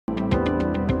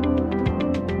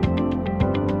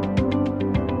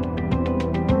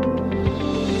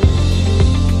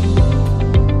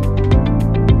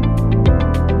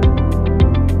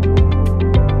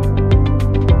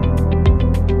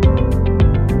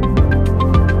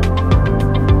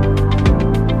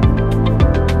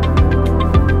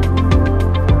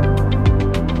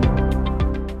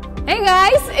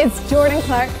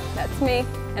Clark, that's me,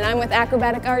 and I'm with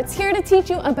Acrobatic Arts, here to teach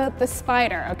you about the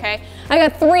spider, okay? I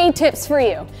got 3 tips for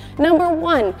you. Number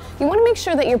 1, you wanna make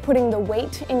sure that you're putting the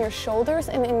weight in your shoulders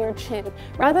and in your chin,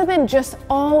 rather than just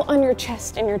all on your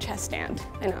chest in your chest stand.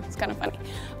 I know, it's kind of funny.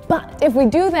 But if we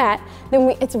do that,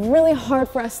 then it's really hard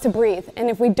for us to breathe. And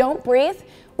if we don't breathe,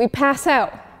 we pass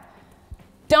out.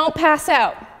 Don't pass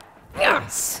out.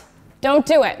 Yes! Don't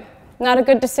do it. Not a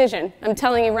good decision, I'm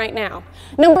telling you right now.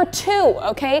 Number 2,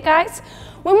 okay guys?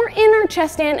 When we're in our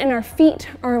chest stand and our feet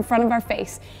are in front of our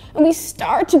face, and we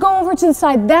start to go over to the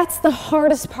side, that's the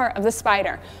hardest part of the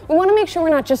spider. We wanna make sure we're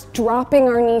not just dropping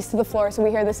our knees to the floor so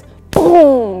we hear this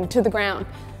boom to the ground.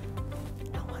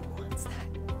 No one wants that.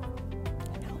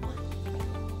 No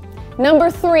one. Number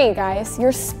 3, guys,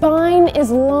 your spine is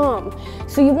long.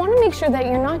 So you wanna make sure that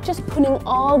you're not just putting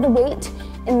all the weight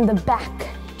in the back,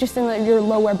 just in your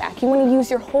lower back. You want to use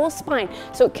your whole spine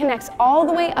so it connects all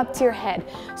the way up to your head,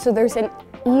 so there's an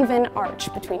even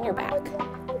arch between your back.